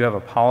is we do have a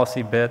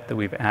policy bit that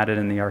we've added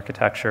in the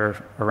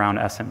architecture around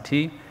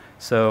SMT.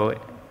 So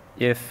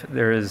if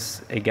there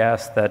is a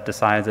guest that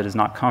decides it is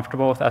not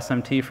comfortable with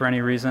SMT for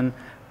any reason,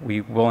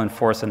 we will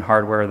enforce in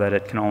hardware that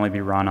it can only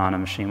be run on a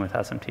machine with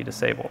SMT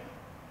disabled.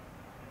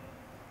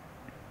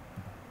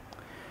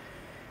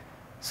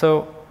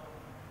 So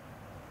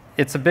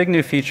it's a big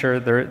new feature.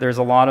 There's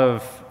a lot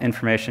of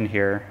information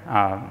here.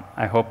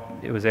 I hope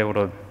it was able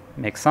to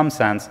make some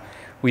sense.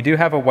 We do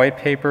have a white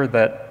paper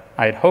that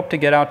I'd hoped to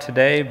get out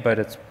today, but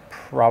it's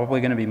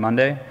probably going to be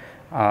Monday.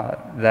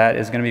 That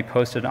is going to be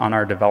posted on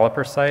our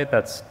developer site.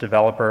 That's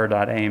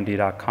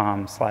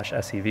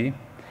developer.amd.com/SEV.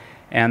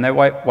 And that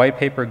white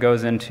paper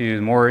goes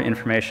into more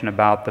information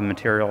about the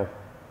material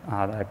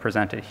that I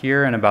presented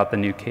here and about the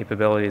new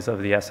capabilities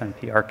of the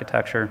SNP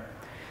architecture.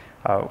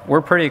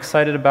 We're pretty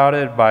excited about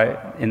it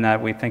in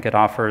that we think it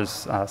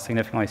offers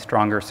significantly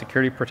stronger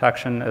security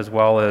protection as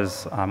well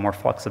as more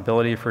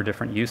flexibility for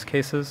different use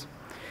cases.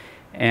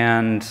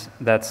 And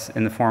that's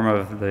in the form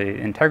of the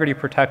integrity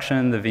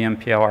protection, the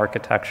VMPL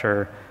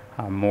architecture,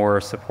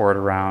 more support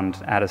around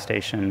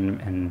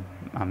attestation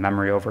and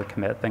memory over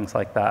commit, things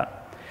like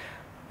that.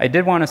 I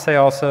did want to say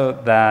also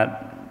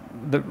that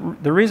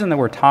the reason that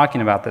we're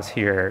talking about this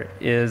here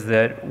is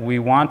that we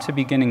want to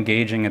begin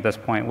engaging at this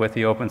point with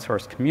the open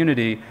source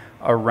community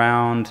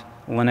around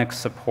Linux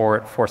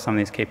support for some of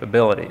these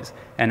capabilities,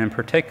 and in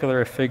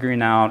particular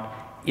figuring out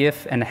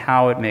if and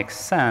how it makes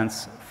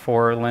sense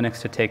for Linux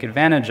to take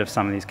advantage of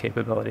some of these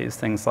capabilities,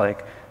 things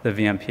like the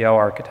VMPL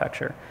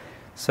architecture.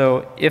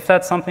 So if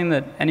that's something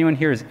that anyone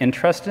here is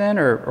interested in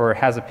or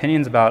has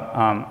opinions about,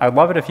 I'd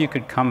love it if you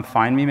could come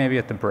find me maybe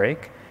at the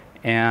break.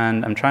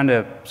 And I'm trying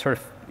to sort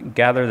of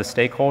gather the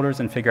stakeholders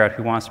and figure out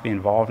who wants to be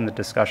involved in the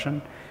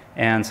discussion.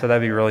 And so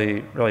that'd be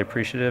really, really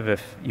appreciative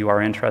if you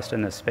are interested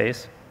in this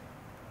space.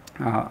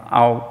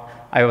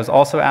 I was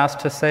also asked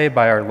to say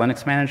by our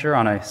Linux manager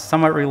on a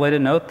somewhat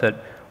related note that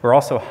we're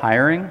also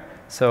hiring.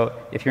 So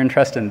if you're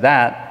interested in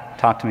that,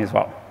 talk to me as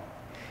well.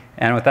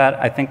 And with that,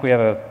 I think we have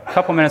a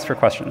couple minutes for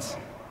questions.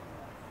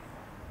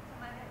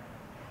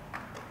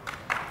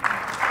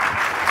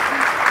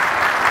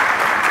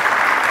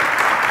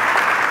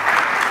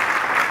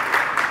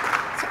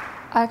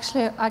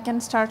 Actually, I can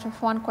start with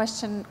one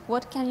question.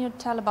 What can you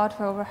tell about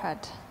the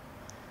overhead?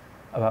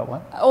 About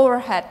what?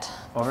 Overhead.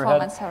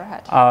 Performance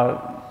overhead.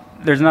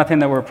 There's nothing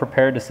that we're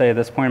prepared to say at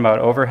this point about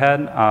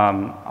overhead,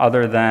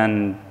 other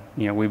than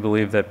we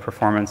believe that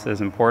performance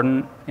is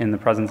important in the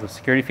presence of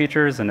security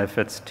features, and if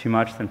it's too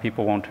much, then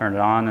people won't turn it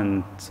on.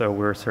 And so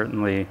we're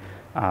certainly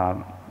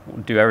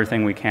do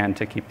everything we can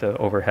to keep the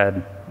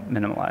overhead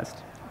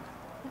minimalized.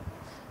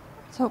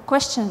 So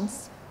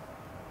questions?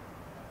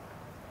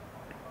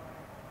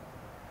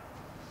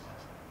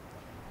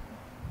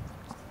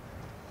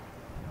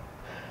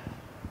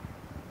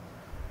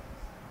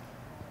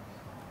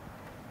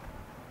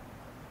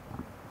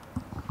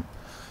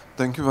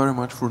 Thank you very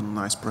much for the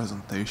nice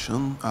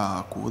presentation.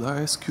 Could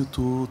I ask you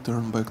to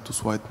turn back to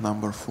slide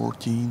number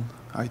 14,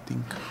 I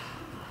think?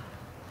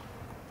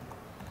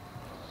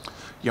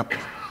 Yep.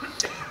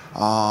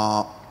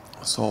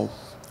 So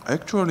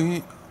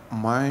actually,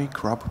 my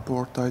CRAP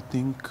report, I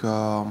think,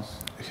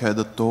 had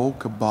a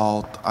talk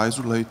about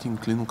isolating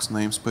Linux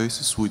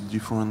namespaces with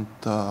different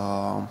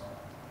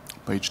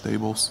page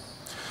tables.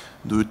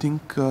 Do you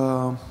think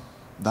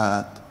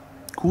that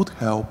could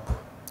help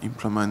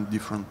implement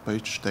different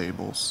page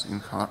tables in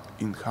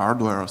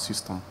hardware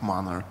assistant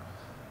manner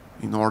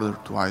in order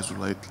to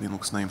isolate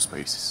Linux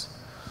namespaces?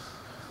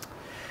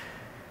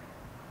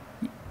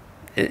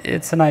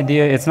 It's an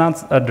idea. It's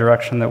not a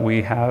direction that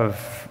we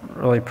have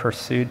really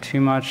pursued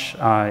too much,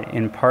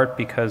 in part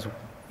because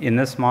in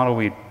this model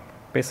we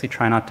basically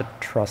try not to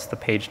trust the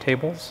page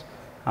tables.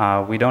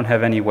 We don't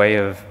have any way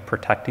of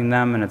protecting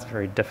them, and it's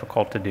very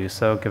difficult to do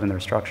so given their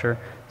structure.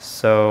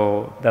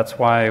 So that's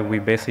why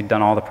we've basically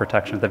done all the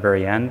protection at the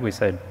very end. We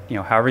said,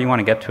 however you want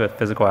to get to a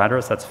physical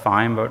address, that's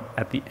fine, but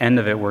at the end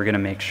of it, we're going to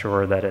make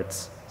sure that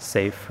it's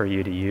safe for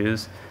you to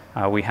use.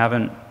 We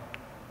haven't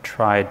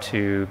tried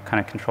to kind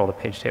of control the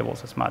page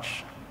tables as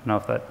much. I don't know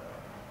if that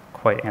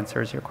quite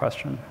answers your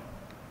question.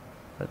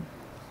 But,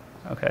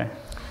 okay.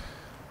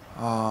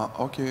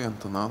 Okay,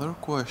 and another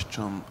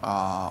question.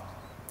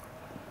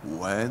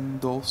 When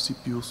those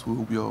CPUs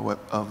will be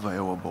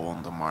available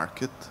on the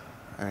market?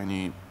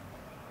 Any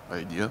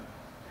idea?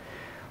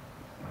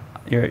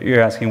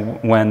 You're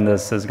asking when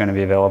this is going to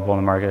be available in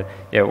the market.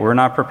 Yeah, we're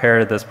not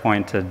prepared at this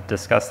point to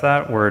discuss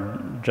that. We're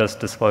just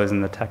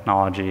disclosing the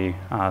technology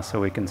so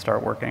we can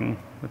start working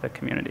with the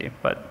community.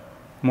 But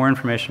more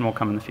information will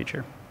come in the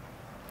future.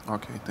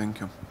 Okay, thank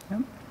you.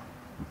 Yep.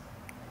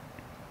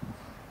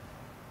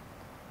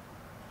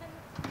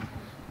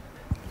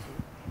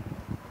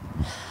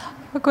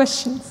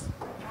 Questions?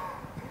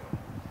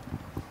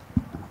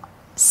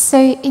 So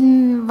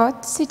in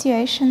what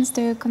situations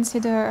do you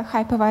consider a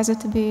hypervisor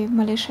to be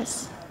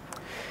malicious?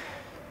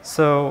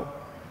 So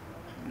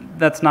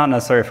that's not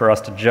necessary for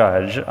us to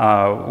judge.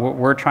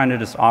 We're trying to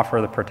just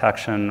offer the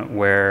protection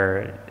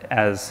where,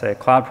 as a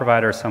cloud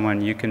provider, someone,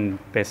 you can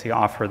basically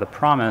offer the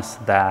promise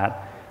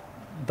that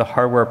the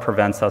hardware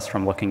prevents us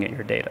from looking at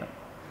your data.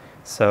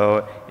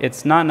 So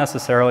it's not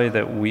necessarily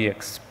that we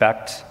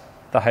expect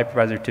the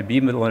hypervisor to be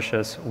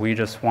malicious. We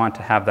just want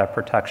to have that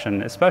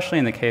protection, especially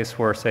in the case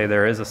where, say,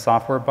 there is a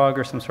software bug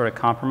or some sort of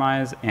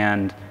compromise,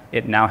 and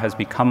it now has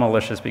become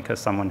malicious because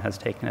someone has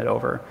taken it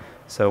over.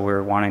 So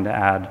we're wanting to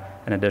add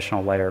an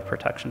additional layer of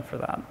protection for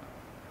that.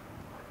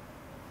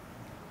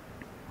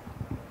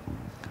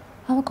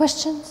 Other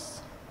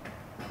questions?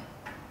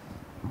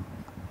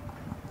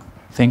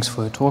 Thanks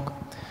for your talk.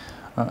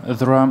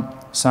 There are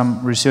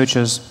some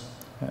researchers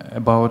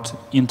about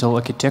Intel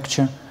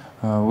architecture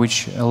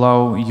which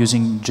allow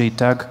using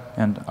JTAG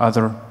and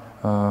other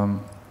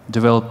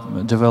debugging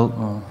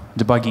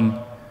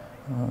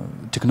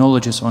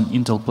technologies on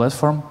Intel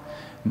platform.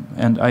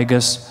 And I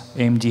guess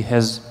AMD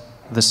has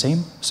the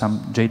same,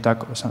 some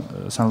JTAG or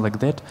something like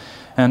that.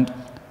 And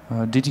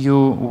did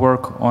you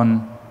work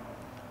on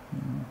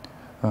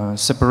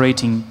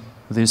separating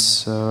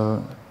these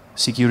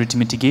security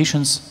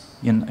mitigations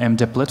in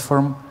AMD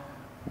platform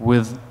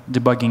with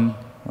debugging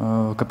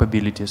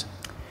capabilities?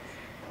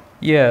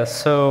 Yeah,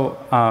 so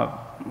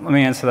let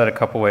me answer that a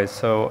couple ways.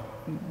 So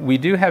we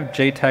do have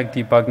JTAG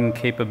debugging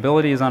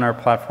capabilities on our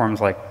platforms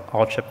like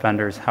all chip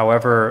vendors.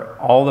 However,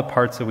 all the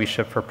parts that we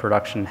ship for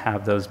production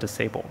have those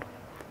disabled.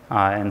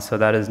 And so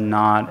that is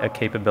not a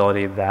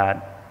capability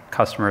that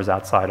customers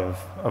outside of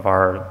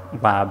our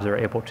labs are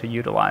able to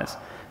utilize.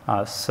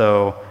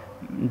 So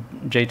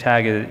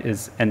JTAG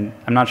is, and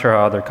I'm not sure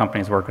how other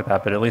companies work with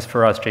that, but at least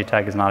for us,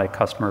 JTAG is not a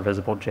customer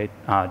visible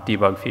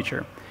debug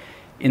feature.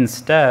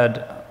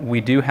 Instead, we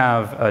do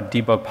have a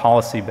debug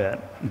policy bit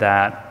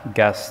that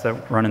guests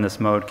that run in this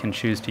mode can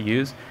choose to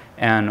use.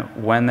 And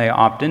when they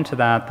opt into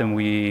that, then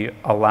we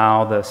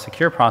allow the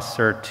secure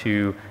processor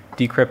to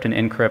decrypt and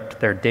encrypt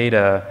their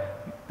data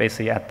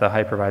basically at the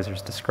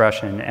hypervisor's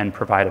discretion and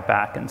provide it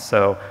back. And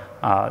so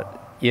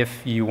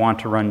if you want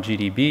to run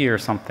GDB or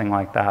something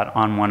like that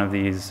on one of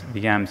these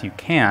VMs, you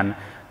can,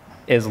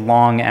 as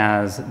long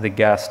as the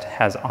guest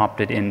has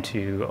opted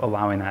into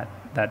allowing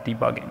that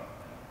debugging.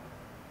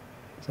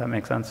 Does that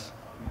make sense?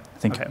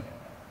 Thank you.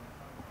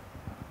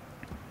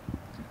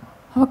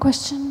 Other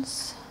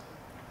questions?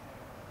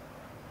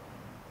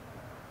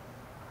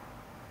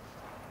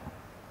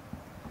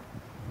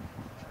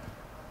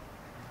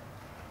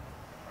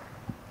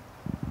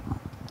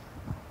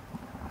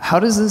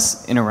 How does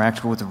this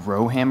interact with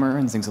rowhammer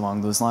and things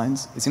along those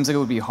lines? It seems like it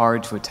would be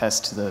hard to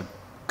attest to the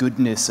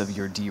goodness of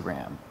your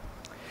DRAM.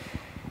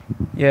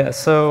 Yeah,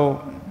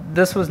 so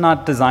this was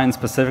not designed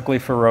specifically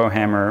for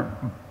rowhammer,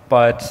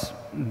 but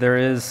there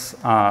is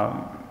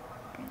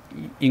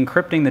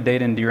encrypting the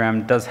data in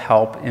DRAM does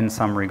help in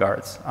some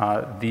regards.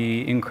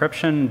 The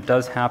encryption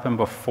does happen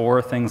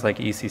before things like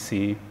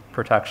ECC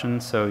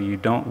protection, so you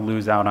don't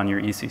lose out on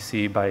your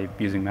ECC by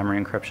using memory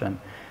encryption.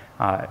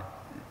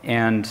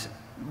 And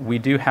we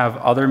do have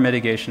other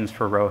mitigations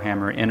for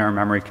rowhammer in our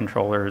memory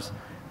controllers,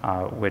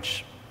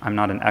 which I'm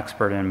not an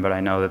expert in, but I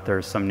know that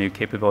there's some new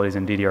capabilities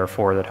in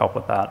DDR4 that help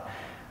with that.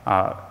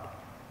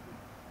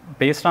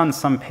 Based on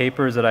some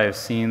papers that I have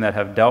seen that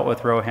have dealt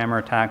with rowhammer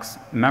attacks,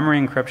 memory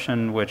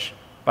encryption, which,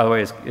 by the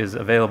way, is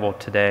available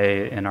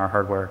today in our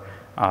hardware,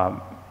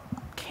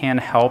 can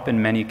help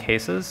in many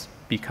cases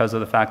because of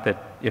the fact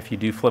that if you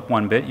do flip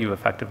one bit, you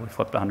effectively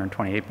flipped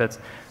 128 bits,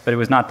 but it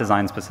was not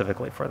designed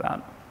specifically for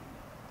that.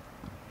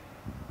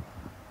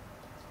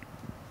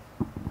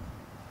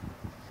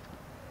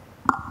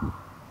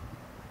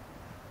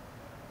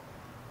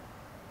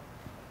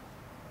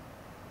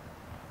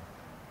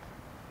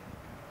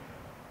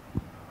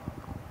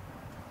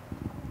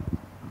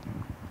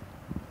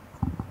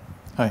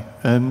 Hi.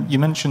 You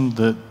mentioned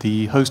that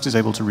the host is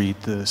able to read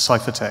the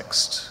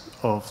ciphertext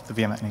of the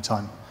VM at any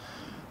time.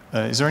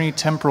 Is there any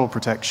temporal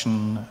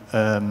protection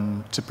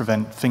to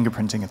prevent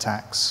fingerprinting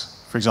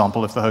attacks? For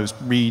example, if the host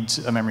reads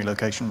a memory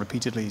location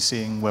repeatedly,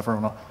 seeing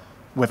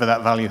whether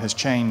that value has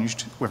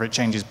changed, whether it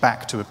changes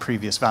back to a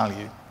previous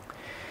value.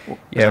 Is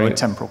there any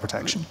temporal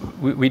protection?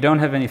 We don't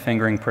have any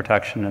fingering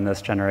protection in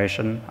this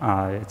generation.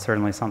 It's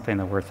certainly something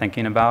that we're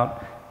thinking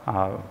about.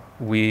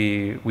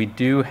 We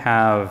do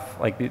have,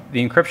 like,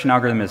 the encryption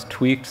algorithm is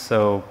tweaked,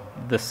 so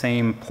the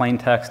same plain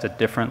text at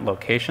different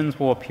locations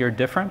will appear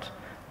different.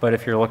 But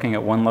if you're looking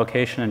at one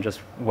location and just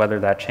whether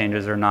that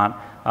changes or not,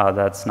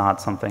 that's not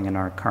something in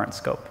our current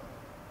scope.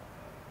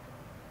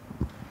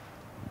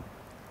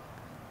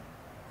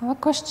 Other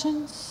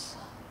questions?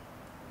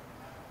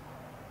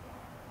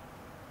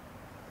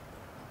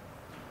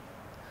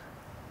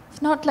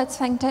 If not, let's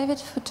thank David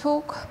for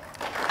talk.